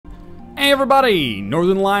Hey everybody,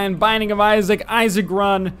 Northernlion, Binding of Isaac, Isaac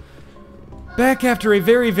Run. Back after a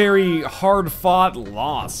very, very hard-fought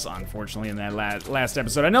loss, unfortunately, in that last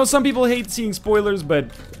episode. I know some people hate seeing spoilers,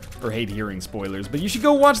 or hate hearing spoilers, but you should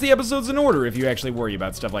go watch the episodes in order if you actually worry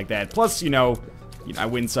about stuff like that. Plus, you know, I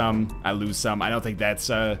win some, I lose some. I don't think that's,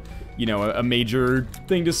 you know, a major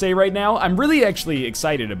thing to say right now. I'm really actually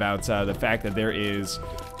excited about the fact that there is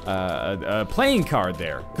a playing card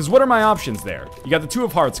there. Because what are my options there? You got the Two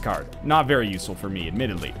of Hearts card. Not very useful for me,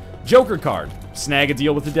 admittedly. Joker card. Snag a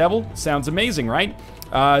deal with the devil. Sounds amazing, right?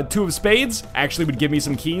 Two of Spades actually would give me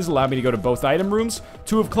some keys, allow me to go to both item rooms.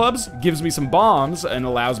 Two of Clubs gives me some bombs and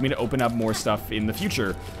allows me to open up more stuff in the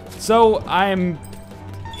future. So I'm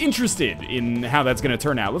interested in how that's going to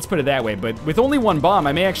turn out. Let's put it that way. But with only one bomb,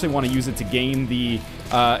 I may actually want to use it to gain the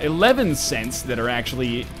 11 cents that are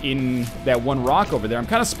actually in that one rock over there. I'm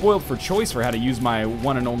kind of spoiled for choice for how to use my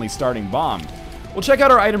one and only starting bomb. We'll check out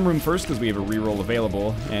our item room first because we have a reroll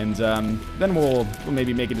available, and then we'll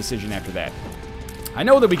maybe make a decision after that. I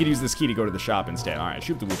know that we could use this key to go to the shop instead. All right,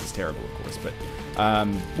 Shoop the Whoop is terrible, of course,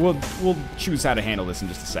 but we'll choose how to handle this in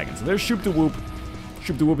just a second. So there's Shoop the Whoop.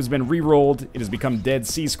 Shoop the Whoop has been re-rolled. It has become Dead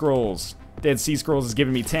Sea Scrolls. Dead Sea Scrolls has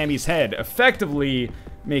given me Tammy's Head, effectively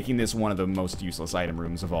making this one of the most useless item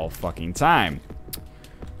rooms of all fucking time.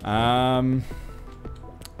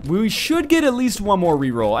 We should get at least one more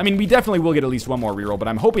reroll. I mean, we definitely will get at least one more reroll, but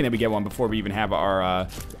I'm hoping that we get one before we even have our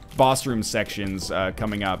boss room sections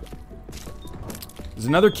coming up. There's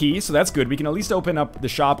another key, so that's good. We can at least open up the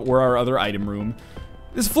shop or our other item room.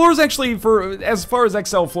 This floor is actually, as far as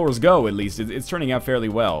XL floors go, at least, it's turning out fairly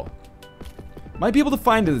well. Might be able to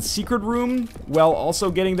find a secret room while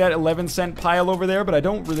also getting that 11-cent pile over there, but I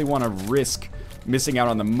don't really want to risk missing out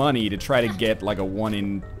on the money to try to get like a 1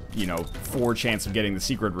 in, you know, 4 chance of getting the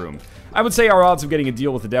secret room. I would say our odds of getting a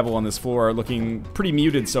deal with the devil on this floor are looking pretty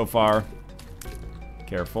muted so far.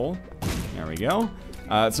 Careful. There we go.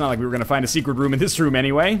 It's not like we were going to find a secret room in this room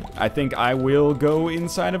anyway. I think I will go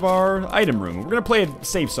inside of our item room. We're going to play it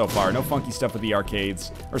safe so far. No funky stuff with the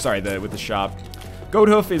arcades. Or sorry, with the shop. Goat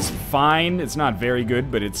Hoof is fine. It's not very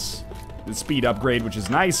good, but it's the speed upgrade, which is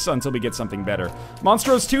nice until we get something better.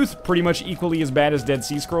 Monstrous Tooth, pretty much equally as bad as Dead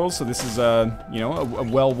Sea Scrolls, so this is, you know, a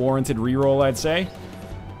well-warranted reroll, I'd say.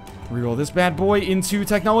 Reroll this bad boy into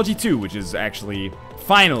Technology 2, which is actually,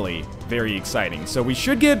 finally, very exciting. So we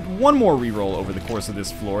should get one more reroll over the course of this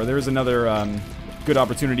floor. There's another good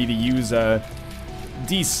opportunity to use not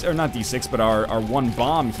D6, but our one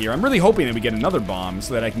bomb here. I'm really hoping that we get another bomb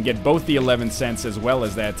so that I can get both the 11 cents as well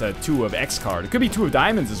as that 2 of X card. It could be 2 of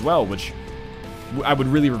diamonds as well, which I would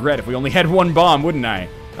really regret if we only had one bomb, wouldn't I?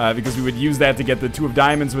 Because we would use that to get the 2 of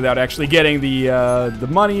diamonds without actually getting the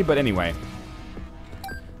money, but anyway.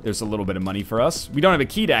 There's a little bit of money for us. We don't have a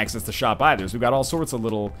key to access the shop either, so we've got all sorts of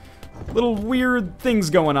little weird things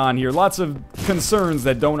going on here. Lots of concerns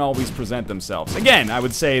that don't always present themselves. Again, I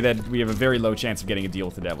would say that we have a very low chance of getting a deal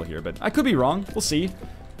with the devil here, but I could be wrong. We'll see.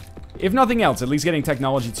 If nothing else, at least getting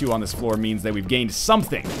Technology 2 on this floor means that we've gained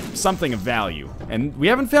something of value. And we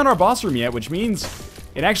haven't found our boss room yet, which means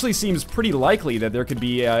it actually seems pretty likely that there could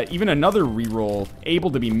be even another reroll able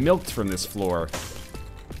to be milked from this floor.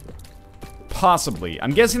 Possibly.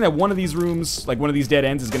 I'm guessing that one of these rooms, like one of these dead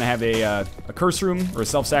ends, is going to have a curse room or a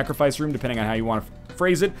self-sacrifice room, depending on how you want to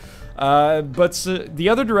phrase it. But the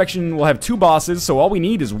other direction will have 2 bosses, so all we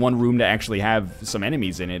need is one room to actually have some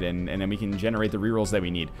enemies in it, and then we can generate the rerolls that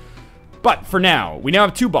we need. But for now, we now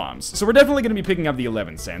have 2 bombs, so we're definitely going to be picking up the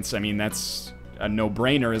 11 cents. I mean, that's a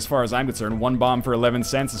no-brainer as far as I'm concerned. 1 bomb for 11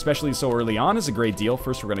 cents, especially so early on, is a great deal.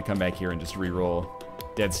 First, we're going to come back here and just reroll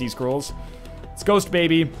Dead Sea Scrolls. It's Ghost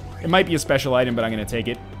Baby. It might be a special item, but I'm going to take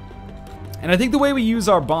it. And I think the way we use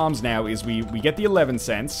our bombs now is we get the 11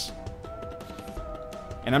 cents.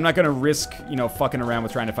 And I'm not going to risk, you know, fucking around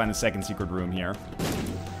with trying to find the second secret room here.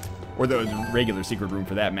 Or the regular secret room,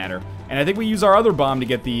 for that matter. And I think we use our other bomb to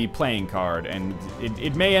get the playing card. And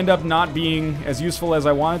it may end up not being as useful as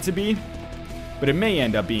I want it to be. But it may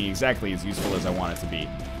end up being exactly as useful as I want it to be.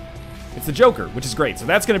 It's the Joker, which is great. So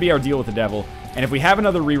that's going to be our deal with the devil. And if we have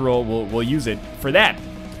another reroll, we'll use it for that,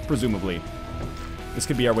 presumably. This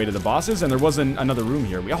could be our way to the bosses, and there wasn't another room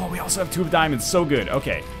here. We also have 2 of diamonds. So good.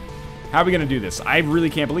 Okay. How are we going to do this? I really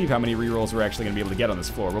can't believe how many rerolls we're actually going to be able to get on this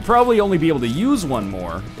floor. We'll probably only be able to use one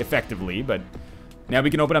more, effectively, but now we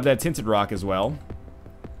can open up that tinted rock as well.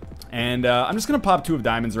 And I'm just going to pop 2 of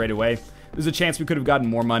diamonds right away. There's a chance we could have gotten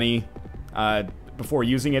more money before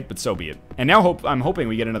using it, but so be it. And now I'm hoping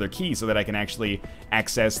we get another key so that I can actually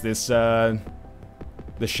access this, the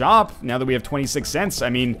shop, now that we have 26 cents.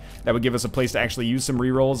 I mean, that would give us a place to actually use some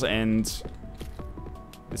rerolls and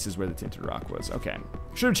This is where the tinted rock was. Okay.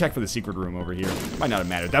 Should have checked for the secret room over here. Might not have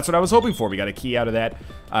mattered. That's what I was hoping for. We got a key out of that.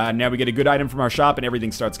 Now we get a good item from our shop, and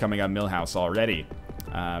everything starts coming out Millhouse already.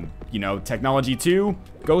 You know, Technology 2,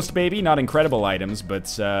 Ghost Baby, not incredible items,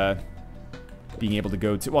 but being able to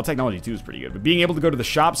go to... Well, Technology 2 is pretty good, but being able to go to the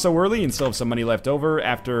shop so early and still have some money left over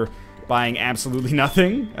after buying absolutely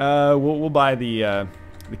nothing, we'll buy the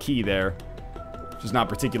key there, which is not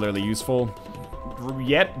particularly useful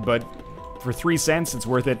yet, but for 3 cents, it's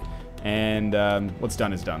worth it, and what's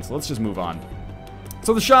done is done, so let's just move on.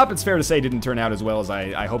 So the shop, it's fair to say, didn't turn out as well as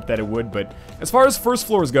I hoped that it would, but as far as first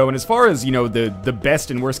floors go, and as far as, you know, the best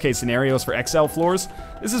and worst case scenarios for XL floors,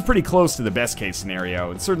 this is pretty close to the best case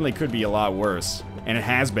scenario. It certainly could be a lot worse, and it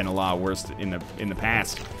has been a lot worse in the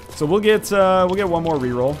past. So we'll get one more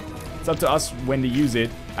reroll. It's up to us when to use it.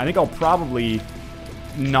 I think I'll probably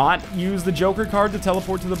not use the Joker card to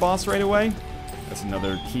teleport to the boss right away. That's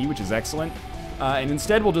another key, which is excellent. And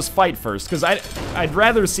instead, we'll just fight first, because I'd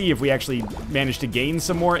rather see if we actually manage to gain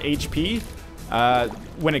some more HP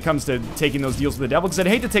when it comes to taking those deals with the devil, because I'd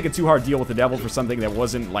hate to take a too hard deal with the devil for something that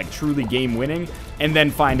wasn't, like, truly game-winning, and then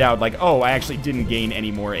find out, like, oh, I actually didn't gain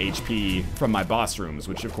any more HP from my boss rooms,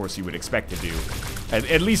 which, of course, you would expect to do.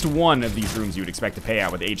 At least one of these rooms you would expect to pay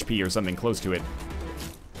out with HP or something close to it.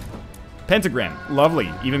 Pentagram. Lovely.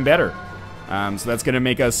 Even better. So that's going to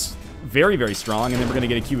make us very, very strong, and then we're going to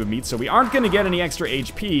get a cube of meat, so we aren't going to get any extra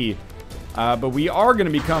HP, but we are going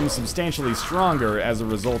to become substantially stronger as a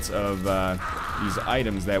result of these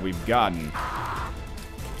items that we've gotten.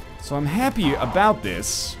 So I'm happy about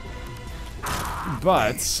this,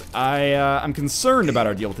 but I'm concerned about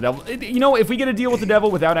our deal with the devil. You know, if we get a deal with the devil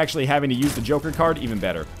without actually having to use the Joker card, even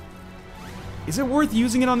better. Is it worth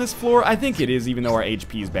using it on this floor? I think it is, even though our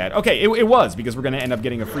HP is bad. Okay, it was, because we're going to end up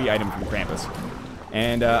getting a free item from Krampus.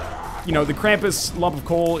 And, you know, the Krampus lump of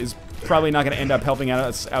coal is probably not going to end up helping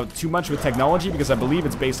us out too much with technology, because I believe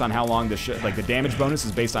it's based on how long the damage bonus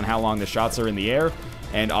is based on how long the shots are in the air,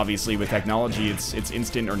 and obviously with technology it's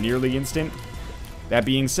instant or nearly instant. That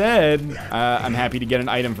being said, I'm happy to get an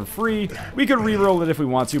item for free. We could re-roll it if we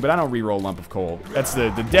want to, but I don't re-roll lump of coal. That's the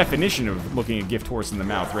definition of looking a gift horse in the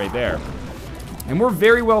mouth right there. And we're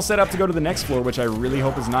very well set up to go to the next floor, which I really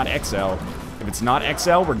hope is not XL. If it's not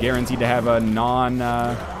XL, we're guaranteed to have a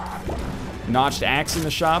notched axe in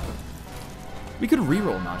the shop. We could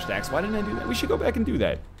re-roll notched axe. Why didn't I do that? We should go back and do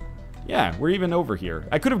that. Yeah, we're even over here.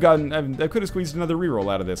 I could have squeezed another re-roll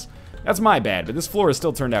out of this. That's my bad, but this floor has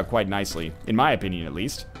still turned out quite nicely, in my opinion at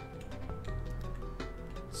least.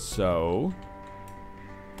 So,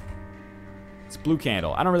 it's blue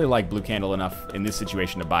candle. I don't really like blue candle enough in this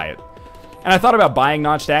situation to buy it. And I thought about buying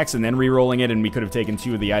notched axe and then re-rolling it, and we could have taken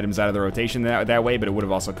 2 of the items out of the rotation that way, but it would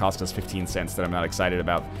have also cost us 15 cents that I'm not excited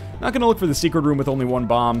about. Not gonna look for the secret room with only 1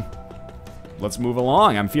 bomb. Let's move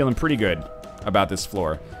along. I'm feeling pretty good about this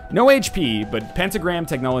floor. No HP, but Pentagram,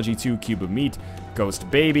 Technology 2, Cube of Meat, Ghost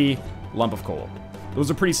Baby, Lump of Coal. Those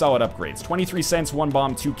are pretty solid upgrades. 23 cents, 1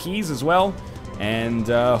 bomb, 2 keys as well, and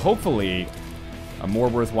hopefully a more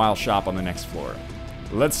worthwhile shop on the next floor.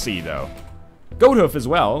 Let's see, though. Goathoof as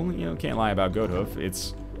well, you know, can't lie about Goathoof.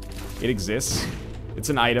 It exists. It's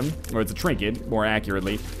an item, or it's a trinket, more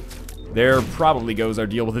accurately. There probably goes our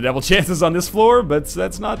deal with the devil chances on this floor, but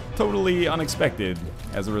that's not totally unexpected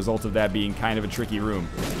as a result of that being kind of a tricky room.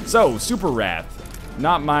 So, Super Wrath.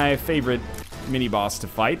 Not my favorite mini-boss to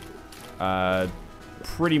fight.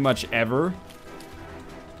 Pretty much ever.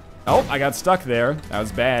 Oh, I got stuck there. That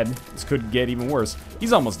was bad. This could get even worse.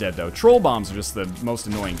 He's almost dead, though. Troll bombs are just the most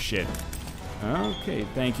annoying shit. Okay,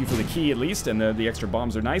 thank you for the key at least, and the extra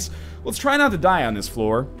bombs are nice. Let's try not to die on this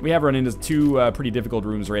floor. We have run into 2 pretty difficult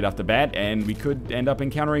rooms right off the bat, and we could end up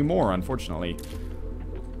encountering more, unfortunately.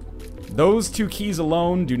 Those 2 keys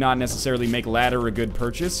alone do not necessarily make ladder a good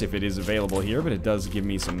purchase if it is available here, but it does give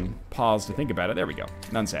me some pause to think about it. There we go.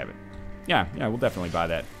 Nuns have it. Yeah, we'll definitely buy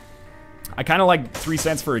that. I kind of like 3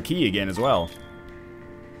 cents for a key again as well.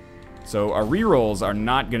 So our rerolls are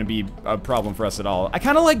not going to be a problem for us at all. I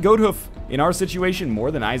kind of like Goathoof in our situation more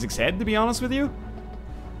than Isaac's Head, to be honest with you.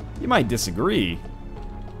 You might disagree.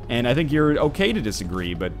 And I think you're okay to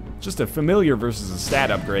disagree, but just a familiar versus a stat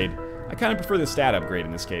upgrade. I kind of prefer the stat upgrade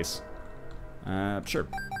in this case. Sure.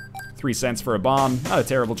 3 cents for a bomb. Not a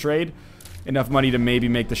terrible trade. Enough money to maybe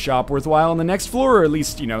make the shop worthwhile on the next floor, or at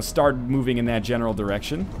least, you know, start moving in that general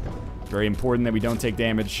direction. Very important that we don't take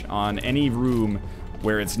damage on any room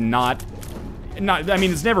where it's not, I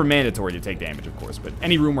mean, it's never mandatory to take damage, of course, but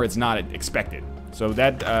any room where it's not expected. So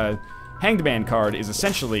that Hanged Man card is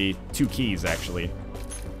essentially 2 keys, actually.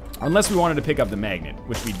 Unless we wanted to pick up the magnet,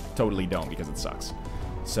 which we totally don't because it sucks.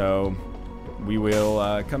 So, we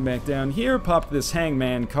will come back down here, pop this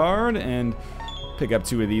Hangman card, and pick up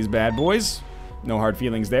 2 of these bad boys. No hard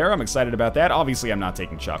feelings there. I'm excited about that. Obviously, I'm not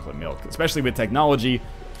taking chocolate milk, especially with technology.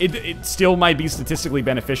 It still might be statistically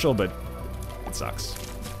beneficial, but it sucks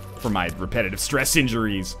for my repetitive stress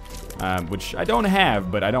injuries, which I don't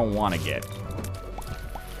have, but I don't want to get.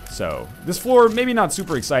 So, this floor, maybe not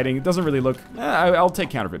super exciting. It doesn't really look... I'll take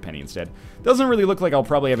Counterfeit Penny instead. Doesn't really look like I'll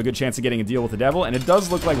probably have a good chance of getting a deal with the devil, and it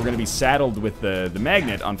does look like we're going to be saddled with the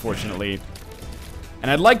magnet, unfortunately. And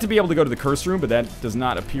I'd like to be able to go to the curse room, but that does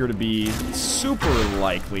not appear to be super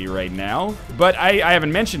likely right now. But I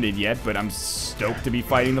haven't mentioned it yet, but I'm stoked to be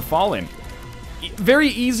fighting the Fallen. Very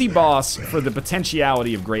easy boss for the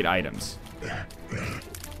potentiality of great items.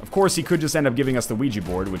 Of course, he could just end up giving us the Ouija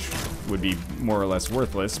board, which would be more or less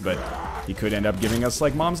worthless, but he could end up giving us,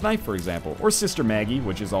 like, Mom's Knife, for example. Or Sister Maggie,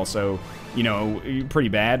 which is also, you know, pretty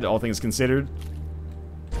bad, all things considered.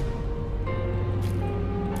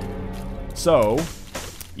 So,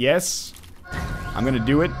 yes, I'm gonna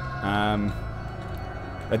do it.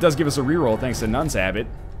 That does give us a reroll thanks to Nun's Habit.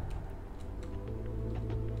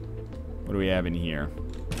 What do we have in here?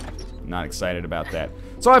 Not excited about that.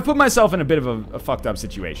 So I've put myself in a bit of a fucked up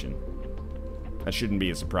situation. That shouldn't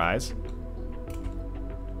be a surprise.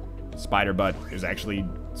 Spider Butt is actually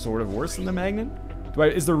sort of worse than the magnet.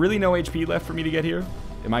 Is there really no HP left for me to get here?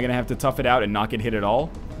 Am I gonna have to tough it out and not get hit at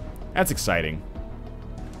all? That's exciting.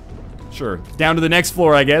 Sure, down to the next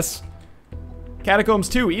floor, I guess. Catacombs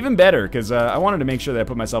 2, even better, because I wanted to make sure that I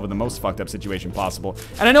put myself in the most fucked up situation possible.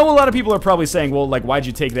 And I know a lot of people are probably saying, well, like, why'd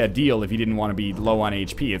you take that deal if you didn't want to be low on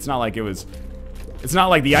HP? It's not like it was... It's not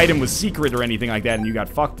like the item was secret or anything like that and you got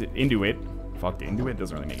fucked into it. Fucked into it?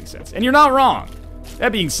 Doesn't really make any sense. And you're not wrong!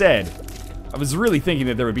 That being said, I was really thinking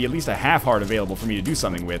that there would be at least a half heart available for me to do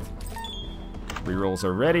something with. Rerolls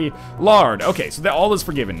are ready. Lard! Okay, so that all is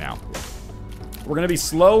forgiven now. We're gonna be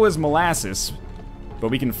slow as molasses, but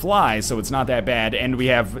we can fly, so it's not that bad, and we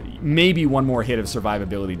have maybe one more hit of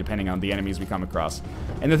survivability depending on the enemies we come across.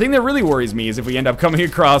 And the thing that really worries me is if we end up coming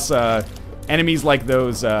across enemies like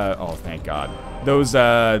those, oh thank God, those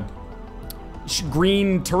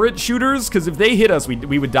green turret shooters, because if they hit us,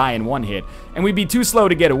 we would die in one hit, and we'd be too slow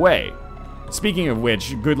to get away. Speaking of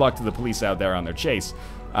which, good luck to the police out there on their chase.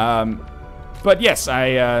 But yes,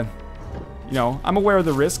 you know, I'm aware of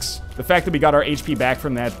the risks. The fact that we got our HP back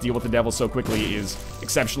from that deal with the devil so quickly is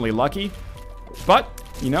exceptionally lucky. But,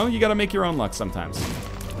 you know, you gotta make your own luck sometimes.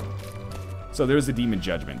 So there's the Demon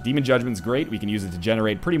Judgment. Demon Judgment's great. We can use it to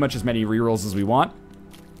generate pretty much as many rerolls as we want.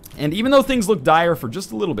 And even though things look dire for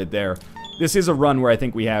just a little bit there, this is a run where I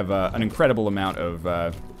think we have an incredible amount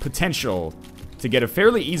of potential to get a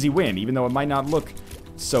fairly easy win, even though it might not look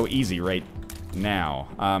so easy right now.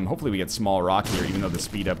 Hopefully we get Small Rock here, even though the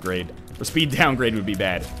speed upgrade, or speed downgrade would be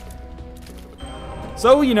bad.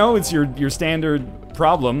 So, you know, it's your standard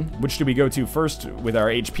problem. Which do we go to first with our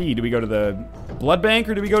HP? Do we go to the Blood Bank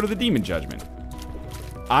or do we go to the Demon Judgment?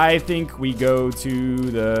 I think we go to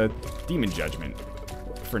the Demon Judgment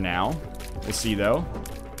for now. We'll see, though.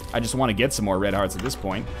 I just want to get some more red hearts at this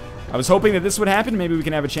point. I was hoping that this would happen. Maybe we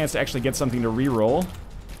can have a chance to actually get something to reroll.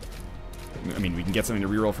 I mean, we can get something to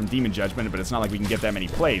reroll from Demon Judgment, but it's not like we can get that many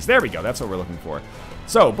plays. There we go. That's what we're looking for.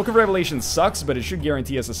 So, Book of Revelations sucks, but it should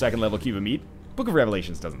guarantee us a second level cube of meat. Book of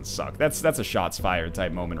Revelations doesn't suck. That's a shots fired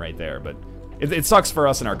type moment right there, but it sucks for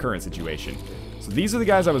us in our current situation. So these are the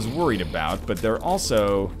guys I was worried about, but they're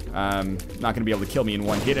also not going to be able to kill me in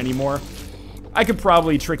one hit anymore. I could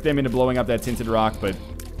probably trick them into blowing up that Tinted Rock, but,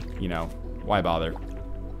 you know, why bother?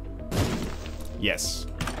 Yes.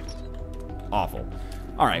 Awful.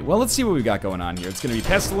 Alright, well, let's see what we've got going on here. It's going to be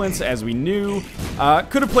Pestilence, as we knew.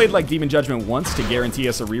 Could have played, like, Demon Judgment once to guarantee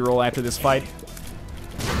us a reroll after this fight.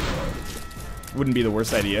 Wouldn't be the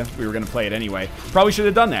worst idea. We were going to play it anyway. Probably should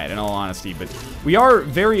have done that, in all honesty, but we are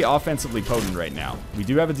very offensively potent right now. We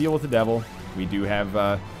do have a deal with the devil. We do have,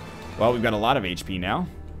 well, we've got a lot of HP now.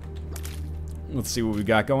 Let's see what we've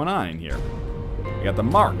got going on in here. We got the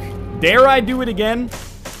Mark. Dare I do it again?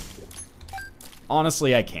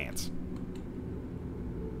 Honestly, I can't.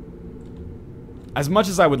 As much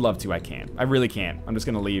as I would love to, I can't. I really can't. I'm just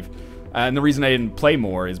going to leave. And the reason I didn't play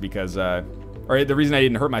more is because, or the reason I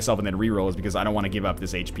didn't hurt myself and then reroll is because I don't want to give up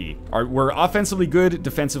this HP. We're offensively good,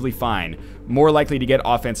 defensively fine. More likely to get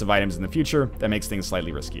offensive items in the future. That makes things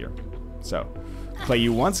slightly riskier. So, play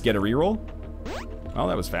you once, get a reroll. Well,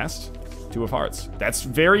 that was fast. 2 of hearts. That's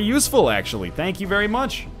very useful, actually. Thank you very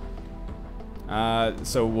much.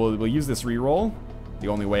 So we'll use this reroll the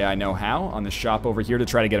only way I know how on the shop over here to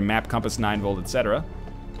try to get a map, compass, 9-volt, etc.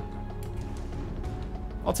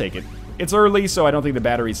 I'll take it. It's early, so I don't think the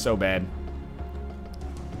battery's so bad.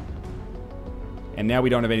 And now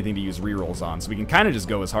we don't have anything to use rerolls on, so we can kind of just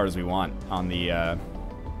go as hard as we want on the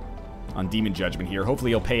on Demon Judgment here.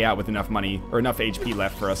 Hopefully he'll pay out with enough money, or enough HP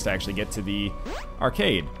left for us to actually get to the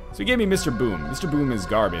arcade. So he gave me Mr. Boom. Mr. Boom is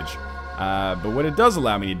garbage. But what it does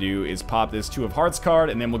allow me to do is pop this 2 of Hearts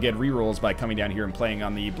card, and then we'll get rerolls by coming down here and playing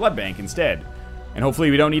on the Blood Bank instead. And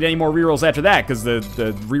hopefully we don't need any more rerolls after that, because the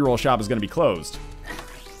reroll shop is going to be closed.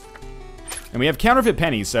 And we have counterfeit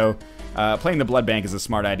pennies, so playing the Blood Bank is a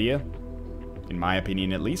smart idea. In my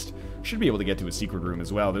opinion, at least. Should be able to get to a secret room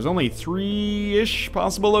as well. There's only 3-ish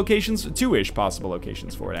possible locations, 2-ish possible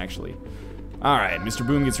locations for it, actually. Alright, Mr.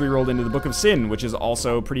 Boom gets rerolled into the Book of Sin, which is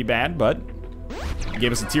also pretty bad, but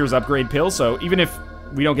gave us a Tears upgrade pill, so even if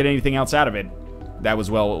we don't get anything else out of it, that was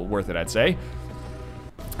well worth it, I'd say.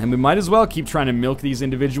 And we might as well keep trying to milk these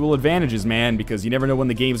individual advantages, man, because you never know when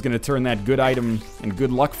the game's going to turn that good item and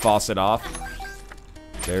good luck faucet off.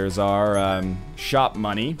 There's our shop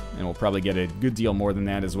money, and we'll probably get a good deal more than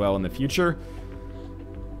that as well in the future.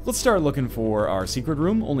 Let's start looking for our secret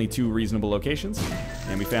room. Only 2 reasonable locations,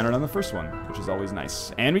 and we found it on the first one, which is always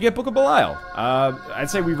nice. And we get Book of Belial.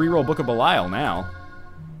 I'd say we reroll Book of Belial now.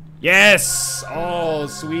 Yes! Oh,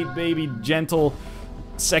 sweet baby, gentle,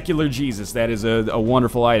 secular Jesus. That is a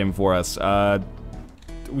wonderful item for us.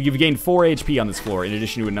 We've gained 4 HP on this floor, in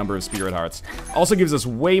addition to a number of Spirit Hearts. Also gives us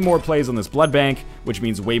way more plays on this Blood Bank, which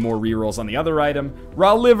means way more rerolls on the other item.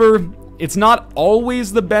 Raw Liver, it's not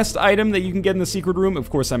always the best item that you can get in the secret room. Of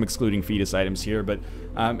course, I'm excluding fetus items here, but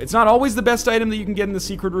it's not always the best item that you can get in the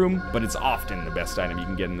secret room, but it's often the best item you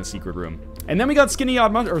can get in the secret room. And then we got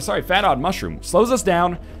Fat Odd Mushroom. Slows us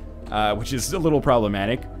down, which is a little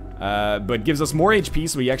problematic. But gives us more HP,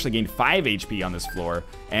 so we actually gained 5 HP on this floor.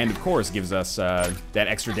 And, of course, gives us that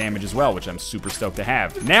extra damage as well, which I'm super stoked to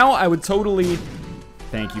have. Now, I would totally...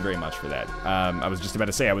 Thank you very much for that. I was just about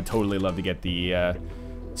to say I would totally love to get the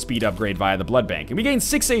speed upgrade via the Blood Bank. And we gained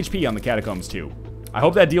 6 HP on the Catacombs, too. I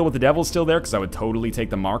hope that deal with the devil is still there, because I would totally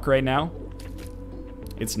take the mark right now.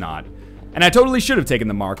 It's not. And I totally should have taken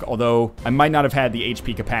the mark, although I might not have had the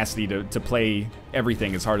HP capacity to play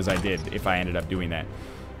everything as hard as I did if I ended up doing that.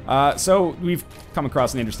 So we've come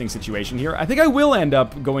across an interesting situation here. I think I will end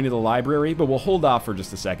up going to the library, but we'll hold off for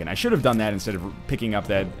just a second. I should have done that instead of picking up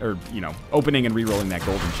that, or, you know, opening and re-rolling that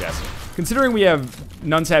golden chest. Considering we have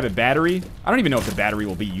Nun's Habit Battery, I don't even know if the battery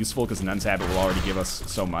will be useful, because Nun's Habit will already give us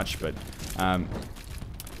so much, but,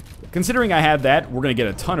 considering I had that, we're going to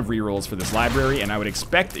get a ton of re-rolls for this library, and I would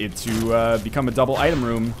expect it to, become a double item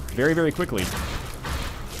room very, very quickly.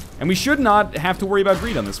 And we should not have to worry about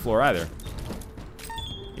greed on this floor either.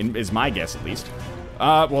 Is my guess, at least.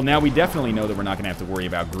 Well, now we definitely know that we're not going to have to worry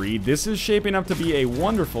about greed. This is shaping up to be a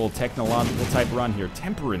wonderful technological type run here.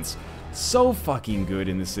 Temperance. So fucking good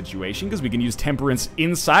in this situation, because we can use Temperance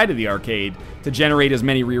inside of the arcade to generate as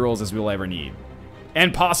many rerolls as we'll ever need.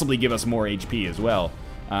 And possibly give us more HP as well.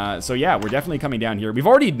 So yeah, we're definitely coming down here. We've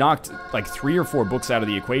already knocked like 3 or 4 books out of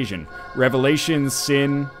the equation. Revelation,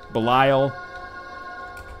 Sin, Belial.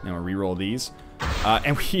 Now we'll reroll these.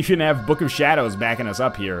 And we even have Book of Shadows backing us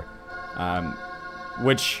up here.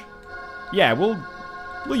 Which, yeah, we'll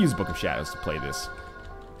use Book of Shadows to play this.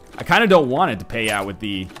 I kind of don't want it to pay out with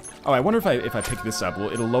the... Oh, I wonder if I pick this up,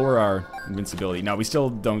 it'll lower our invincibility. No, we still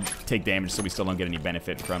don't take damage, so we still don't get any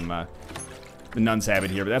benefit from the Nun's Habit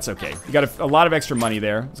here, but that's okay. We got a lot of extra money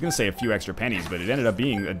there. I was going to say a few extra pennies, but it ended up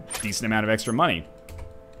being a decent amount of extra money.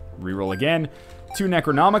 Reroll again. 2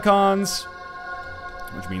 Necronomicons,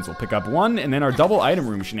 which means we'll pick up 1, and then our double item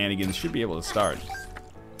room shenanigans should be able to start.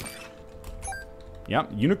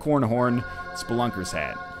 Yep, Unicorn Horn, Spelunker's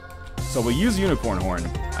Hat. So we'll use Unicorn Horn.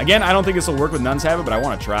 Again, I don't think this will work with Nun's Habit, but I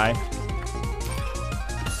want to try.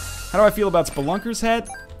 How do I feel about Spelunker's Hat?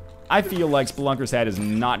 I feel like Spelunker's Hat is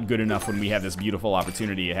not good enough when we have this beautiful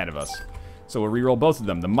opportunity ahead of us. So we'll reroll both of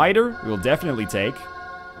them. The Miter, we will definitely take.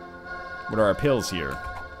 What are our pills here?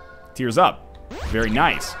 Tears Up. Very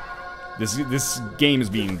nice. This game is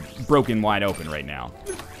being broken wide open right now.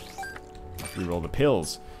 Reroll the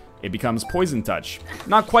pills. It becomes Poison Touch.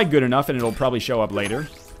 Not quite good enough, and it'll probably show up later.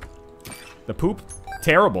 The Poop.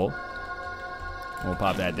 Terrible. We'll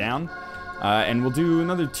pop that down. And we'll do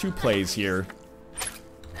another 2 plays here.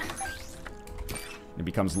 It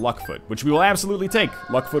becomes Luckfoot, which we will absolutely take.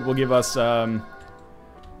 Luckfoot will give us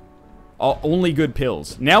only good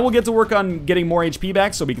pills. Now we'll get to work on getting more HP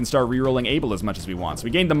back so we can start rerolling Able as much as we want. So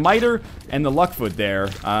we gained the Miter and the Luckfoot there.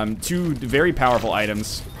 2 very powerful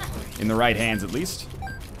items in the right hands, at least.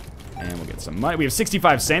 And we'll get some money. We have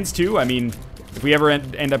 65 cents, too. I mean, if we ever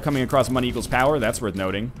end up coming across money equals power, that's worth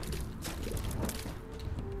noting.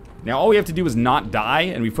 Now, all we have to do is not die,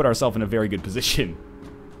 and we put ourselves in a very good position.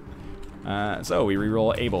 So we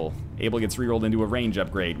reroll Able. Able gets rerolled into a range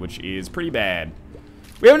upgrade, which is pretty bad.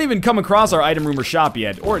 We haven't even come across our item room or shop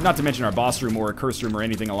yet, or not to mention our boss room or a curse room or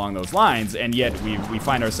anything along those lines, and yet we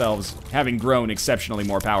find ourselves having grown exceptionally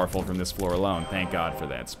more powerful from this floor alone. Thank God for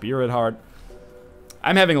that. Spirit Heart.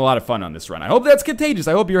 I'm having a lot of fun on this run. I hope that's contagious.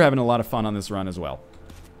 I hope you're having a lot of fun on this run as well.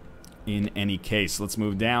 In any case, let's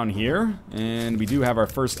move down here, and we do have our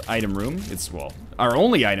first item room. It's, well, our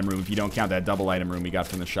only item room if you don't count that double item room we got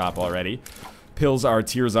from the shop already. Pills are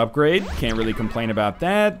tiers upgrade. Can't really complain about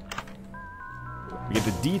that. We get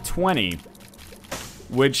the D20,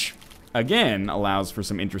 which, again, allows for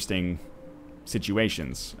some interesting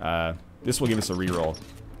situations. This will give us a reroll.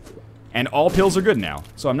 And all pills are good now,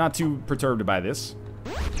 so I'm not too perturbed by this.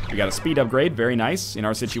 We got a speed upgrade, very nice in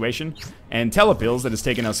our situation. And telepills that has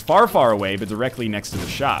taken us far, far away, but directly next to the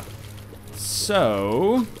shop.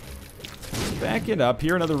 So, let's back it up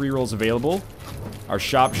here. Another reroll's available. Our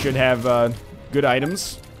shop should have good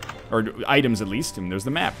items, or items at least. And there's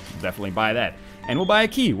the map. Definitely buy that. And we'll buy a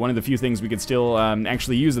key, one of the few things we could still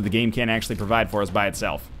actually use that the game can't actually provide for us by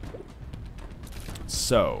itself.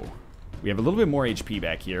 So, we have a little bit more HP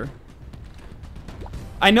back here.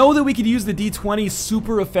 I know that we could use the D20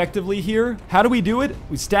 super effectively here. How do we do it?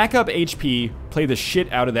 We stack up HP, play the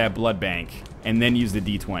shit out of that blood bank, and then use the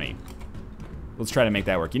D20. Let's try to make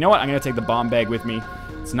that work. You know what? I'm going to take the bomb bag with me.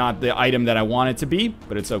 It's not the item that I want it to be,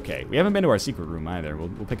 but it's okay. We haven't been to our secret room either.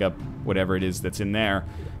 We'll pick up whatever it is that's in there.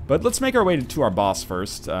 But let's make our way to our boss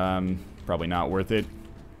first. Probably not worth it.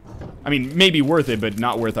 I mean, maybe worth it, but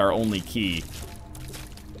not worth our only key.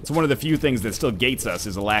 It's one of the few things that still gates us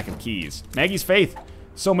is a lack of keys. Maggie's Faith.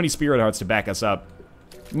 So many Spirit Hearts to back us up.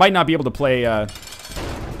 Might not be able to play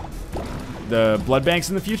the blood banks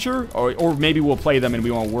in the future, or maybe we'll play them and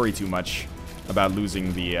we won't worry too much about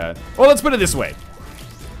losing the... Well, let's put it this way.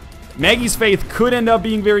 Maggie's Faith could end up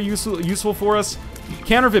being very useful for us.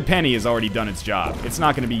 Counterfeit Penny has already done its job. It's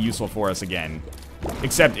not going to be useful for us again.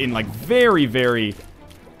 Except in, like, very, very,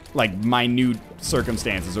 like, minute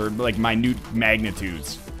circumstances, or, like, minute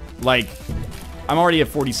magnitudes. Like, I'm already at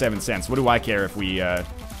 47 cents. What do I care if we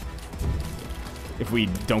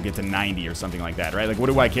don't get to 90 or something like that, right? Like, what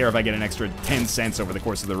do I care if I get an extra 10 cents over the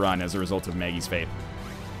course of the run as a result of Maggie's Faith?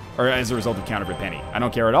 Or as a result of Counterfeit Penny? I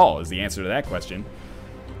don't care at all, is the answer to that question.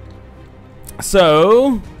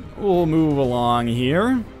 So, we'll move along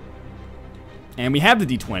here. And we have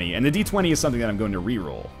the D20, and the D20 is something that I'm going to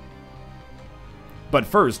reroll. But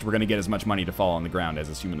first, we're going to get as much money to fall on the ground as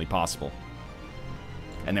is humanly possible.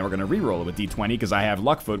 And then we're going to reroll it with D20, because I have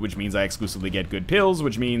Luckfoot, which means I exclusively get good pills,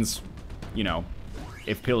 which means, you know,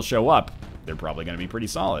 if pills show up, they're probably going to be pretty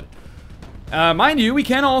solid. Mind you, we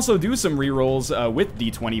can also do some rerolls with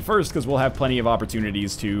D20 first, because we'll have plenty of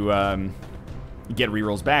opportunities to get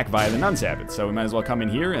rerolls back via the Nun's Habit. So we might as well come in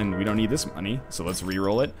here, and we don't need this money, so let's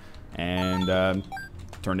reroll it. And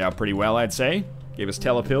turned out pretty well, I'd say. Gave us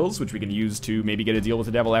telepills, which we can use to maybe get a deal with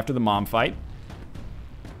the devil after the mom fight.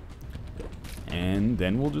 And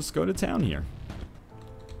then we'll just go to town here.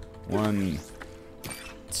 1,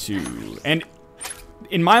 2, and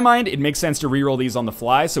in my mind, it makes sense to reroll these on the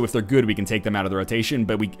fly, so if they're good, we can take them out of the rotation,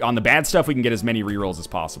 but on the bad stuff, we can get as many rerolls as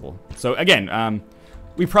possible. So again,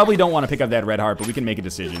 we probably don't want to pick up that red heart, but we can make a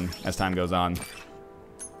decision as time goes on.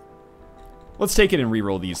 Let's take it and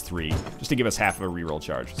reroll these 3, just to give us half of a reroll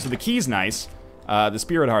charge. So the key's nice, the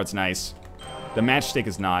Spirit Heart's nice, the matchstick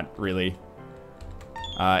is not, really.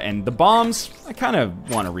 And the bombs, I kind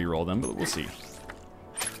of want to reroll them, but we'll see.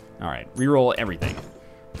 Alright, reroll everything.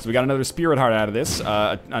 So we got another Spirit Heart out of this,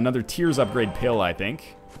 another Tears upgrade pill, I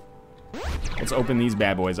think. Let's open these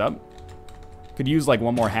bad boys up. Could use like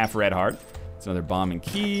one more half red heart. It's another bomb and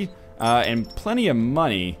key, and plenty of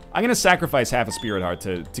money. I'm gonna sacrifice half a Spirit Heart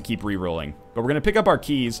to keep re-rolling, but we're gonna pick up our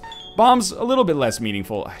keys. Bomb's a little bit less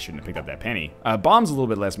meaningful. I shouldn't have picked up that penny. Bomb's a little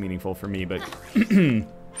bit less meaningful for me, but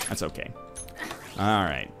that's okay. All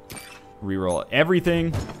right, re-roll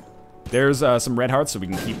everything. There's some red hearts, so we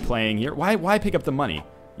can keep playing here. Why pick up the money?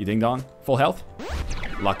 You ding dong. Full health.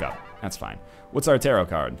 Luck up. That's fine. What's our tarot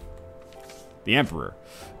card? The Emperor.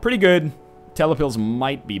 Pretty good. Telepills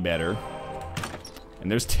might be better. And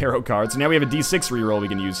there's tarot cards. So now we have a D6 reroll we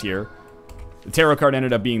can use here. The tarot card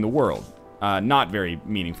ended up being the World. Not very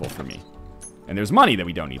meaningful for me. And there's money that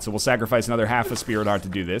we don't need, so we'll sacrifice another half a Spirit Heart to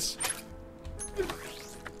do this.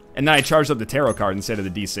 And then I charged up the tarot card instead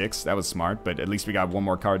of the D6. That was smart, but at least we got one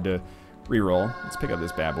more card to reroll. Let's pick up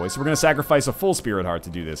this bad boy. So we're going to sacrifice a full Spirit Heart to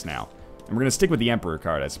do this now. And we're going to stick with the Emperor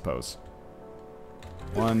card, I suppose.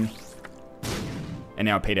 1. And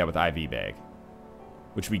now paid out with IV bag,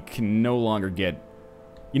 which we can no longer get.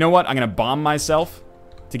 You know what? I'm going to bomb myself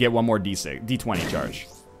to get one more D6, D20 charge.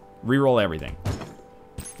 Reroll everything.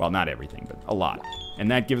 Well, not everything, but a lot. And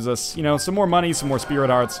that gives us, you know, some more money, some more spirit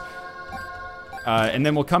hearts. And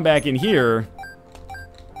then we'll come back in here.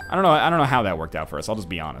 I don't know how that worked out for us. I'll just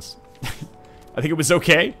be honest. I think it was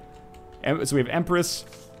okay. So we have Empress,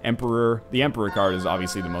 Emperor. The Emperor card is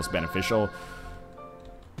obviously the most beneficial.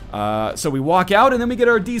 So we walk out, and then we get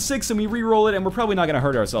our D6, and we re-roll it, and we're probably not going to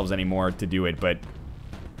hurt ourselves anymore to do it, but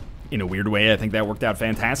in a weird way, I think that worked out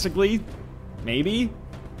fantastically. Maybe.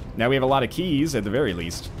 Now we have a lot of keys, at the very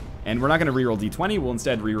least. And we're not going to re-roll D20. We'll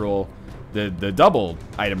instead re-roll the double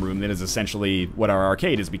item room that is essentially what our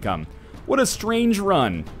arcade has become. What a strange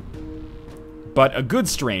run. But a good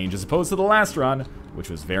strange, as opposed to the last run, which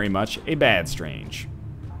was very much a bad strange.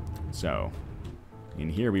 So, in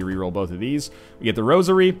here we re-roll both of these. We get the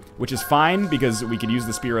Rosary, which is fine, because we could use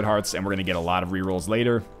the Spirit Hearts, and we're going to get a lot of re-rolls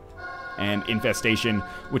later. And Infestation,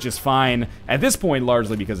 which is fine at this point,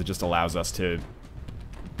 largely because it just allows us to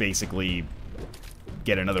basically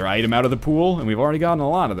get another item out of the pool, and we've already gotten a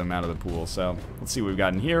lot of them out of the pool, so let's see what we've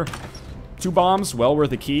got in here. 2 bombs, well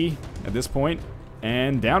worth a key at this point,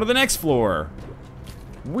 and down to the next floor.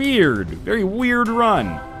 Weird, very weird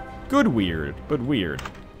run. Good weird, but weird.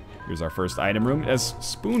 Here's our first item room as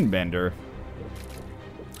Spoonbender.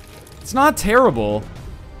 It's not terrible,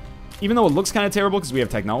 even though it looks kind of terrible because we have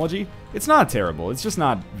technology. It's not terrible, it's just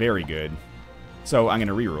not very good. So I'm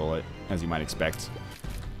gonna re-roll it, as you might expect.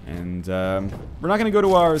 And we're not going to go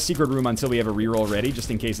to our secret room until we have a reroll ready, just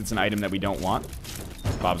in case it's an item that we don't want.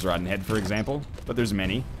 Bob's Rotten Head, for example. But there's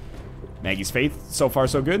many. Maggie's Faith, so far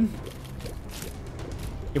so good.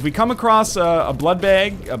 If we come across a blood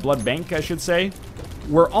bank, I should say,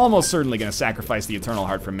 we're almost certainly going to sacrifice the Eternal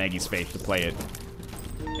Heart from Maggie's Faith to play it.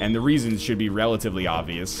 And the reasons should be relatively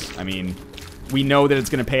obvious. I mean, we know that it's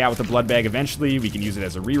going to pay out with the blood bag eventually. We can use it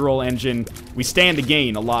as a reroll engine. We stand to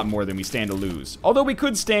gain a lot more than we stand to lose. Although we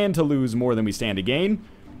could stand to lose more than we stand to gain,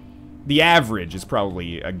 the average is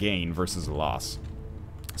probably a gain versus a loss.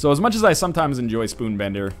 So as much as I sometimes enjoy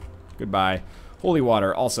Spoonbender, goodbye. Holy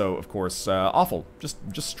Water, also, of course, awful. Just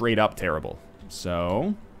straight up terrible.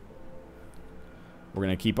 So we're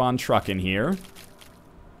going to keep on trucking here.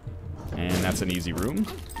 And that's an easy room.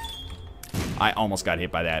 I almost got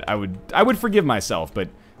hit by that. I would forgive myself, but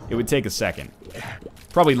it would take a second.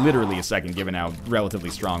 Probably literally a second, given how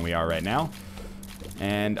relatively strong we are right now.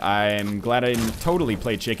 And I'm glad I didn't totally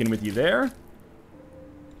play chicken with you there.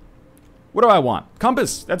 What do I want?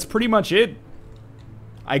 Compass. That's pretty much it.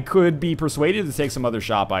 I could be persuaded to take some other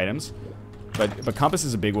shop items, but Compass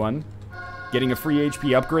is a big one. Getting a free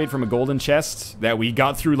HP upgrade from a golden chest that we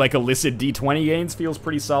got through like illicit D20 gains feels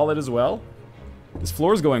pretty solid as well. This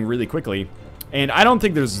floor is going really quickly, and I don't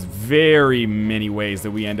think there's very many ways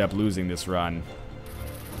that we end up losing this run.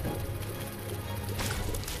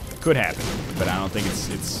 Could happen, but I don't think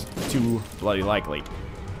it's too bloody likely.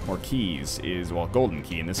 More keys is, well, golden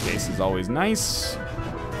key in this case is always nice.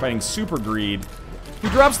 Fighting Super Greed. If he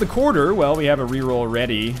drops the quarter, well, we have a reroll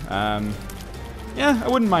ready. Yeah, I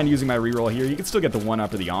wouldn't mind using my reroll here. You could still get the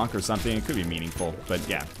 1-up or the Onk or something. It could be meaningful. But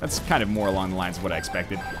yeah, that's kind of more along the lines of what I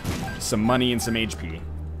expected. Some money and some HP.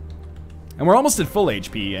 And we're almost at full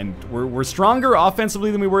HP, and we're stronger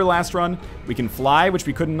offensively than we were last run. We can fly, which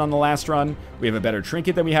we couldn't on the last run. We have a better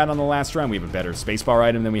trinket than we had on the last run. We have a better spacebar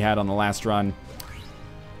item than we had on the last run.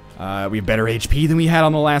 We have better HP than we had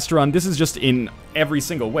on the last run. This is just in every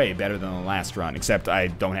single way better than the last run, except I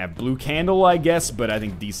don't have Blue Candle, I guess, but I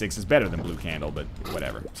think D6 is better than Blue Candle, but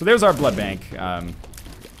whatever. So there's our blood bank, and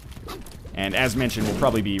as mentioned, we'll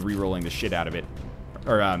probably be re-rolling the shit out of it,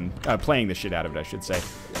 or playing the shit out of it, I should say.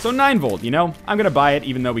 So 9 volt, you know, I'm gonna buy it,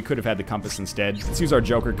 even though we could have had the compass instead. Let's use our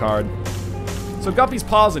Joker card. So Guppy's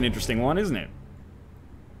Paw is an interesting one, isn't it?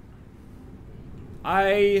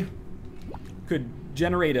 I could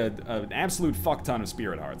generate an absolute fuck ton of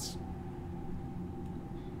spirit hearts.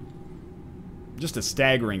 Just a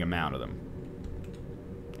staggering amount of them.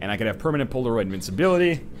 And I could have permanent Polaroid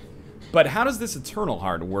invincibility. But how does this Eternal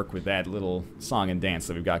Heart work with that little song and dance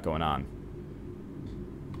that we've got going on?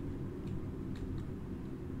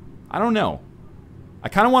 I don't know. I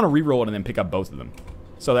kind of want to re-roll it and then pick up both of them.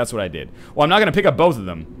 So that's what I did. Well, I'm not going to pick up both of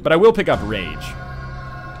them, but I will pick up Rage.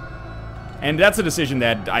 And that's a decision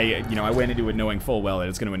that I went into it knowing full well that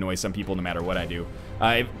it's going to annoy some people no matter what I do.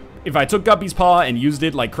 If I took Guppy's Paw and used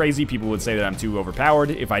it like crazy, people would say that I'm too overpowered.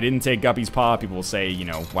 If I didn't take Guppy's Paw, people will say, you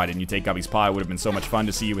know, why didn't you take Guppy's Paw? It would have been so much fun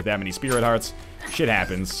to see you with that many spirit hearts. Shit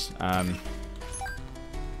happens.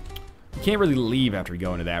 You can't really leave after we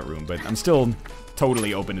go into that room, but I'm still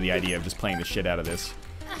totally open to the idea of just playing the shit out of this.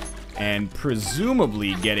 And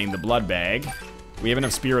presumably getting the blood bag. We have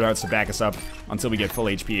enough spirit hearts to back us up until we get full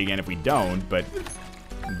HP again if we don't, but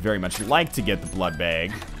I'd very much like to get the blood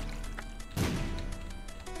bag.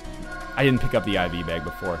 I didn't pick up the IV bag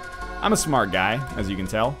before. I'm a smart guy, as you can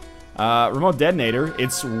tell. Remote detonator,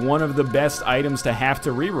 it's one of the best items to have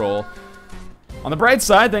to reroll. On the bright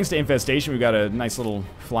side, thanks to Infestation, we've got a nice little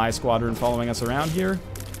fly squadron following us around here.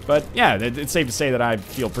 But yeah, it's safe to say that I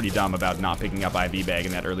feel pretty dumb about not picking up IV bag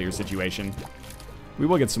in that earlier situation. We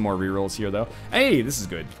will get some more rerolls here, though. Hey, this is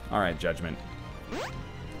good. All right, Judgment.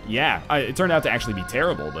 Yeah, it turned out to actually be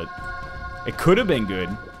terrible, but it could have been good.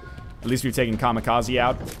 At least we've taken Kamikaze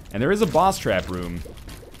out. And there is a boss trap room.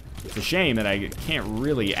 It's a shame that I can't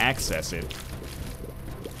really access it.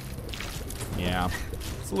 Yeah,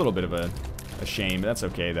 it's a little bit of a shame. That's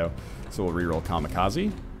okay, though. So we'll reroll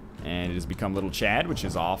Kamikaze. And it has become Little Chad, which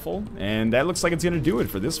is awful. And that looks like it's going to do it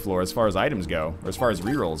for this floor as far as items go. Or as far as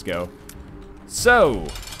rerolls go. So,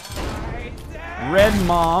 Red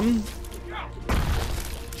Mom.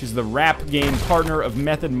 She's the rap game partner of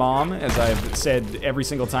Method Mom, as I've said every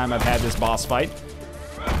single time I've had this boss fight.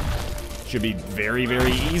 Should be very,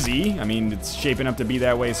 very easy. I mean, it's shaping up to be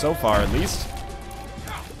that way so far, at least.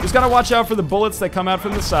 Just gotta watch out for the bullets that come out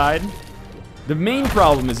from the side. The main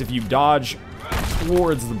problem is if you dodge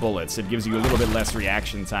towards the bullets, it gives you a little bit less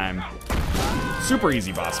reaction time. Super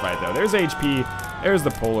easy boss fight, though. There's HP. There's the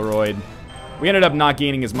Polaroid. We ended up not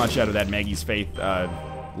gaining as much out of that Maggie's Faith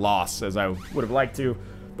loss as I would have liked to.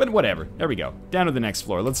 But whatever. There we go. Down to the next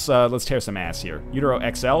floor. Let's tear some ass here. Utero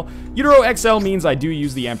XL. Utero XL means I do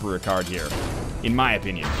use the Emperor card here, in my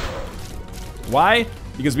opinion. Why?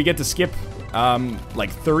 Because we get to skip like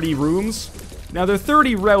 30 rooms. Now they're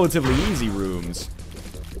 30 relatively easy rooms,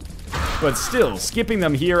 but still, skipping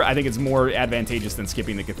them here, I think it's more advantageous than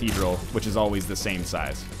skipping the Cathedral, which is always the same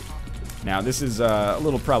size. Now this is a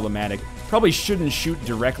little problematic. Probably shouldn't shoot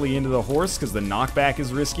directly into the horse because the knockback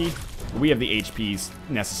is risky. We have the HPs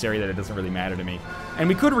necessary that it doesn't really matter to me. And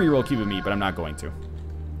we could reroll Cube of Meat, but I'm not going to.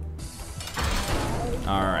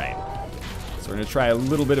 Alright. So we're going to try a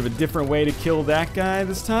little bit of a different way to kill that guy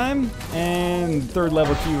this time. And third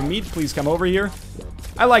level Cube of Meat, please come over here.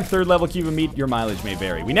 I like third level Cube of Meat, your mileage may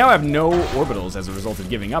vary. We now have no orbitals as a result of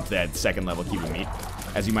giving up that second level Cube of Meat.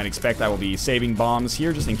 As you might expect, I will be saving bombs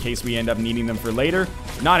here just in case we end up needing them for later.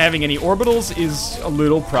 Not having any orbitals is a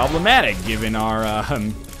little problematic given our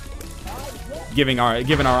given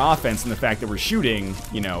our offense and the fact that we're shooting,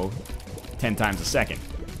 you know, 10 times a second.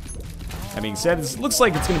 That being said, this looks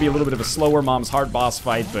like it's going to be a little bit of a slower Mom's Heart boss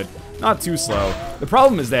fight, but not too slow. The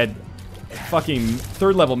problem is that fucking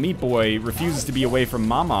third level Meat Boy refuses to be away from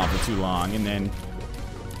Mama for too long, and then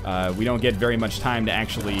we don't get very much time to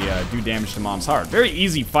actually do damage to Mom's Heart. Very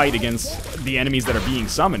easy fight against the enemies that are being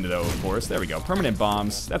summoned, though, of course. There we go. Permanent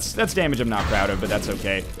bombs. That's damage I'm not proud of, but that's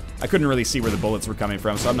okay. I couldn't really see where the bullets were coming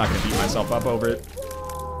from, so I'm not going to beat myself up over it.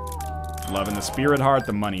 Loving the Spirit Heart.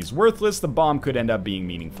 The money's worthless. The bomb could end up being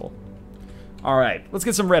meaningful. Alright, let's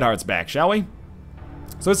get some red hearts back, shall we?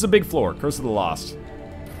 So this is a big floor. Curse of the Lost.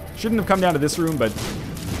 Shouldn't have come down to this room, but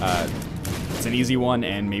it's an easy one,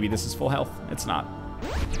 and maybe this is full health. It's not.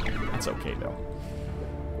 That's okay, though.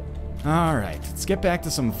 Alright, let's get back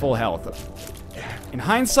to some full health. In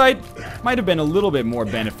hindsight, might have been a little bit more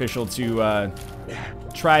beneficial to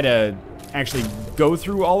try to actually go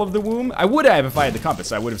through all of the womb. I would have if I had the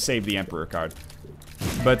compass. I would have saved the Emperor card.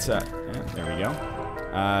 But, yeah, there we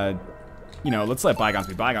go. You know, let's let bygones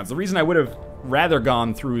be bygones. The reason I would have rather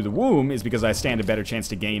gone through the womb is because I stand a better chance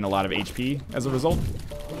to gain a lot of HP as a result.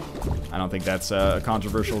 I don't think that's a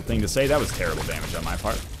controversial thing to say. That was terrible damage on my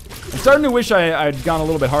part. I'm starting to wish I'd gone a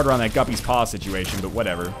little bit harder on that Guppy's Paw situation, but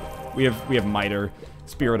whatever. We have Miter.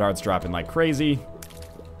 Spirit Hearts dropping like crazy.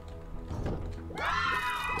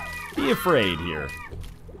 Be afraid here.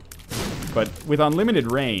 But with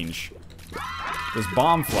unlimited range, those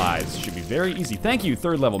bomb flies should be very easy. Thank you,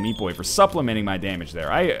 third level Meat Boy, for supplementing my damage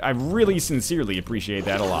there. I really sincerely appreciate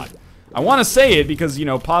that a lot. I want to say it because, you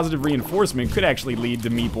know, positive reinforcement could actually lead to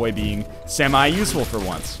Meat Boy being semi-useful for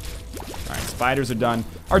once. Alright, spiders are done.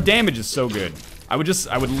 Our damage is so good. I would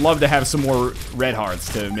love to have some more red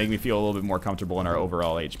hearts to make me feel a little bit more comfortable in our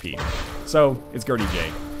overall HP. So, it's Gertie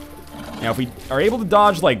J. Now, if we are able to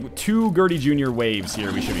dodge, like, 2 Gertie Jr. waves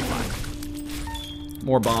here, we should be fine.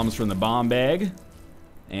 More bombs from the bomb bag.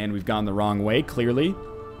 And we've gone the wrong way, clearly.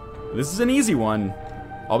 This is an easy one.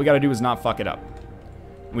 All we gotta do is not fuck it up.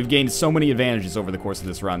 We've gained so many advantages over the course of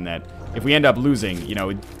this run that if we end up losing, you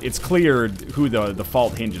know, it's clear who the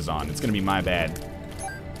fault hinges on. It's gonna be my bad.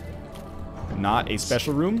 Not a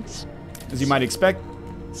special room, as you might expect.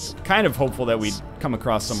 Kind of hopeful that we'd come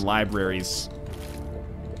across some libraries.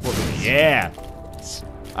 Yeah!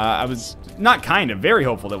 I was not kind of, very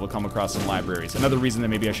hopeful that we'll come across some libraries. Another reason that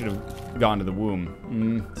maybe I should have gone to the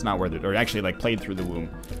womb. It's not worth it. Or actually, like, played through the womb.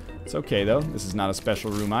 It's okay, though. This is not a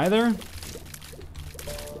special room either.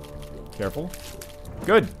 Careful.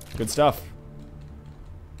 Good. Good stuff.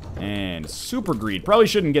 And super greed. Probably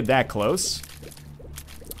shouldn't get that close.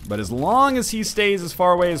 But as long as he stays as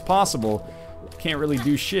far away as possible, can't really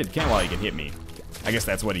do shit. Can't, well, he can hit me. I guess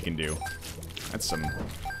that's what he can do. That's some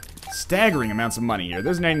staggering amounts of money here.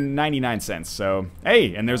 There's 99 cents, so...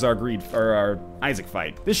 Hey, and there's our greed, or our Isaac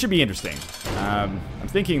fight. This should be interesting. I'm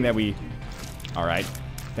thinking that we... Alright.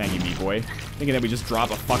 Thank you, meat boy. Thinking that we just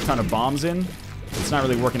drop a fuck ton of bombs in. It's not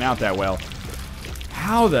really working out that well.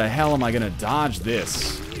 How the hell am I gonna dodge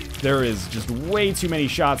this? There is just way too many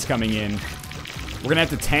shots coming in. We're gonna have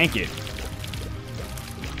to tank it.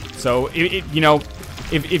 So, you know,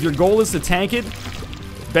 if your goal is to tank it,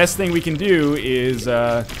 best thing we can do is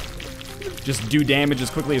just do damage as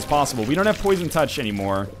quickly as possible. We don't have poison touch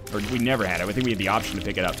anymore, or we never had it. I think we had the option to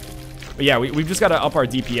pick it up. But yeah, we've just got to up our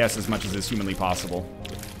DPS as much as is humanly possible.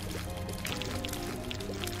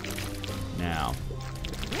 Now,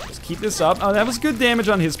 just keep this up. Oh, that was good damage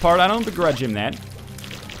on his part. I don't begrudge him that.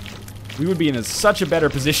 We would be in such a better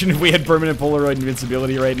position if we had permanent Polaroid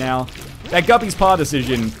invincibility right now. That Guppy's Paw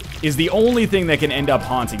decision is the only thing that can end up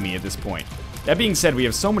haunting me at this point. That being said, we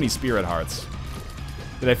have so many Spirit Hearts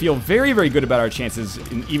that I feel very, very good about our chances,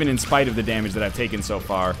 even in spite of the damage that I've taken so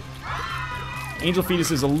far. Angel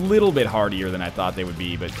Fetus is a little bit hardier than I thought they would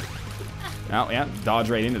be, but... Oh, yeah, dodge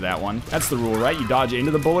right into that one. That's the rule, right? You dodge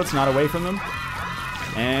into the bullets, not away from them.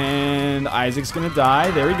 And Isaac's gonna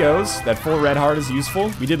die. There he goes. That full red heart is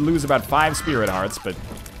useful. We did lose about 5 Spirit Hearts, but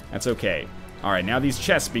that's okay. Alright, now these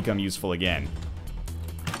chests become useful again.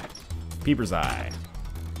 Peeper's Eye.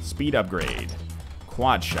 Speed upgrade.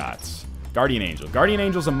 Quad shots. Guardian Angel. Guardian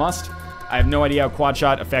Angel's a must. I have no idea how Quad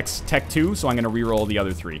Shot affects Tech 2, so I'm going to reroll the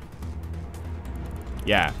other 3.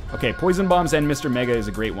 Yeah. Okay, Poison Bombs and Mr. Mega is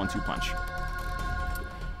a great 1-2 punch.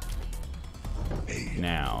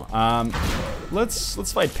 Now,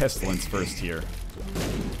 let's fight Pestilence first here.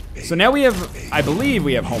 So now we have, I believe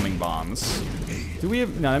we have Homing Bombs. Do we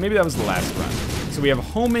have, no, maybe that was the last run. So we have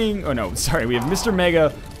Homing, oh no, sorry, we have Mr.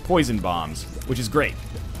 Mega Poison Bombs, which is great.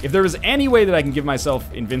 If there was any way that I can give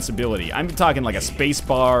myself invincibility, I'm talking like a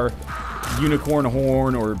spacebar, Unicorn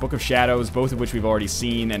Horn, or Book of Shadows, both of which we've already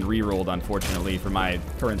seen and re-rolled, unfortunately, for my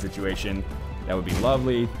current situation. That would be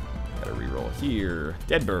lovely. Gotta re-roll here.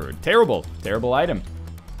 Dead Bird. Terrible. Terrible item.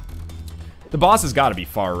 The boss has got to be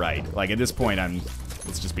far right. Like, at this point,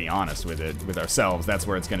 let's just be honest with it, with ourselves. That's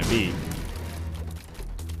where it's gonna be.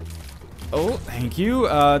 Oh, thank you.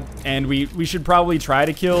 And we should probably try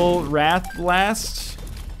to kill Wrath last,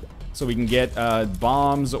 so we can get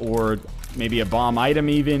bombs or maybe a bomb item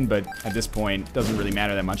even, but at this point, doesn't really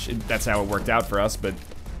matter that much. That's how it worked out for us, but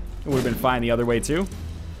it would have been fine the other way too.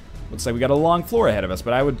 Looks like we got a long floor ahead of us,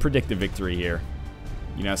 but I would predict a victory here.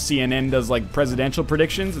 You know, CNN does like presidential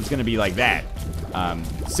predictions. It's gonna be like that.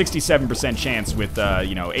 67% chance with,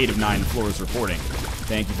 you know, 8 of 9 floors reporting.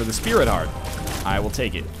 Thank you for the Spirit Heart. I will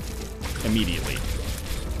take it immediately.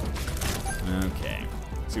 Okay,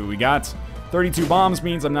 see what we got. 32 bombs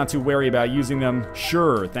means I'm not too wary about using them.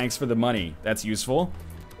 Sure, thanks for the money. That's useful.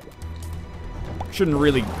 Shouldn't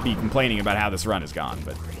really be complaining about how this run has gone,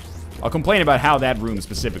 but I'll complain about how that room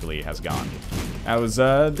specifically has gone. That was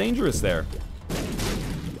dangerous there.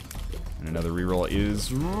 And another reroll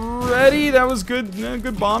is ready. That was good.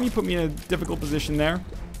 Good bomb. You put me in a difficult position there.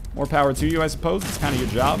 More power to you, I suppose. It's kind of your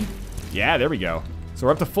job. Yeah, there we go. So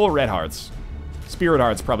we're up to full red hearts. Spirit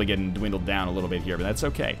Heart's probably getting dwindled down a little bit here, but that's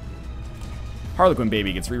okay. Harlequin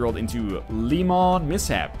Baby gets rerolled into Limon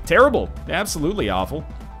Mishap. Terrible. Absolutely awful.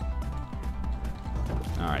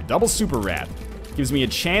 Alright, double Super Rat. Gives me a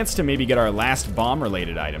chance to maybe get our last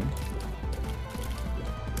bomb-related item.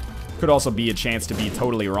 Could also be a chance to be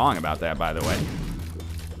totally wrong about that, by the way.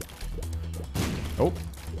 Oh,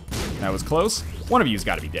 that was close. One of you's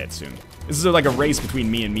got to be dead soon. This is like a race between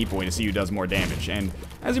me and Meat Boy to see who does more damage, and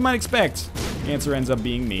as you might expect, the answer ends up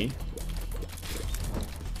being me.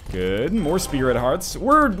 Good, more Spirit Hearts.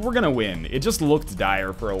 We're gonna win. It just looked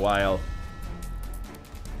dire for a while.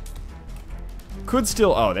 Could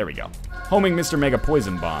still, oh, there we go. Homing Mr. Mega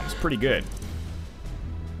Poison Bombs, pretty good.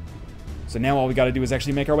 So now all we gotta do is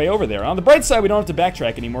actually make our way over there. On the bright side, we don't have to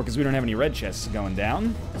backtrack anymore because we don't have any red chests going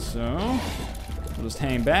down. So, we'll just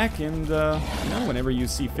hang back and, you know, whenever you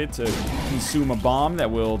see fit to consume a bomb that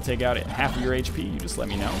will take out half of your HP, you just let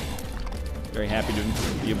me know. Very happy to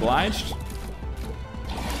be obliged.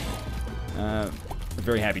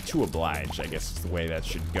 Very happy to oblige, I guess is the way that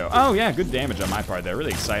should go. Oh yeah, good damage on my part there.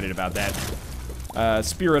 Really excited about that.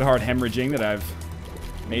 Spirit Heart hemorrhaging that I've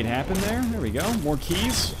made happen there. There we go. More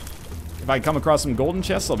keys. If I come across some golden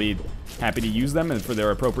chests, I'll be happy to use them for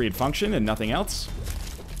their appropriate function and nothing else.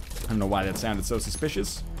 I don't know why that sounded so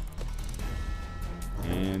suspicious.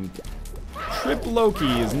 And Trip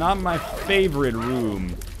Loki is not my favorite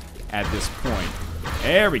room at this point.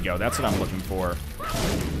 There we go. That's what I'm looking for.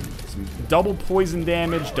 Some double poison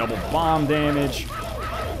damage, double bomb damage.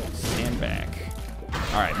 Stand back.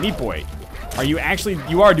 All right, Meat Boy. Are you actually...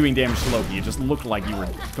 You are doing damage to Loki. It just looked like you were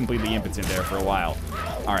completely impotent there for a while.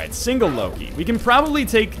 All right, single Loki. We can probably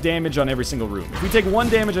take damage on every single room. If we take 1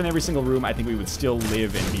 damage on every single room, I think we would still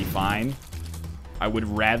live and be fine. I would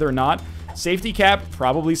rather not. Safety cap,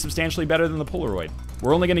 probably substantially better than the Polaroid.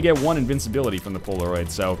 We're only going to get 1 invincibility from the Polaroid,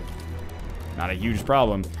 so not a huge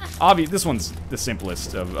problem. Obviously, this one's the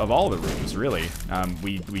simplest of all the rooms, really.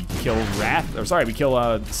 We kill Wrath... Or sorry, we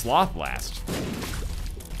kill Sloth Blast.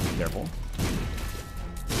 Careful.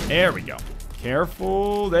 There we go.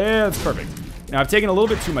 Careful. That's perfect. Now, I've taken a little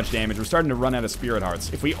bit too much damage. We're starting to run out of Spirit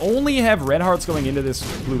Hearts. If we only have Red Hearts going into this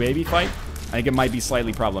Blue Baby fight, I think it might be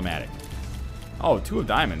slightly problematic. Oh, 2 of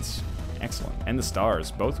Diamonds. Excellent. And the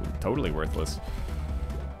stars. Both totally worthless.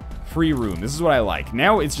 Free room. This is what I like.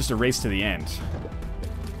 Now it's just a race to the end.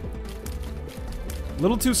 A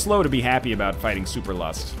little too slow to be happy about fighting Super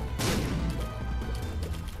Lust.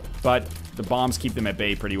 But the bombs keep them at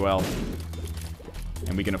bay pretty well.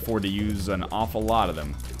 And we can afford to use an awful lot of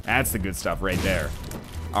them. That's the good stuff right there.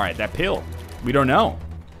 All right, that pill. We don't know.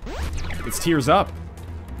 It's Tears Up.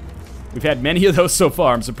 We've had many of those so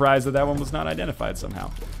far. I'm surprised that that one was not identified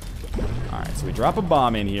somehow. All right, so we drop a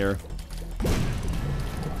bomb in here.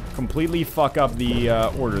 Completely fuck up the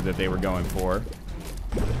order that they were going for.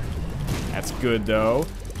 That's good, though.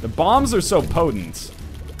 The bombs are so potent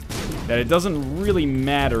that it doesn't really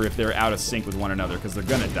matter if they're out of sync with one another, because they're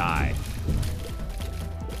gonna die.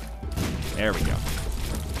 There we go.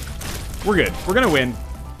 We're good. We're gonna win.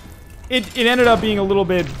 It ended up being a little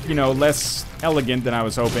bit, you know, less elegant than I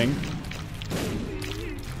was hoping.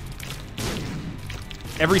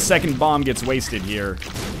 Every second bomb gets wasted here.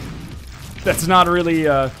 That's not really,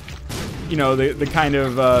 you know, the kind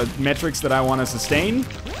of metrics that I want to sustain.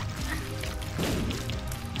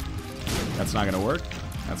 That's not gonna work.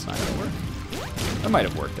 That's not gonna work. That might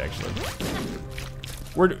have worked, actually.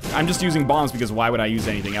 I'm just using bombs because why would I use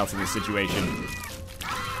anything else in this situation?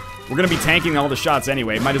 We're gonna be tanking all the shots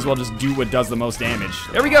anyway. Might as well just do what does the most damage.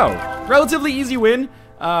 There we go. Relatively easy win.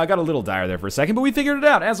 Got a little dire there for a second, but we figured it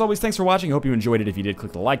out. As always, thanks for watching. Hope you enjoyed it. If you did,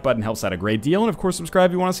 click the like button. Helps out a great deal. And of course,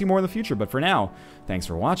 subscribe if you want to see more in the future. But for now, thanks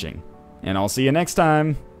for watching. And I'll see you next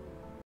time.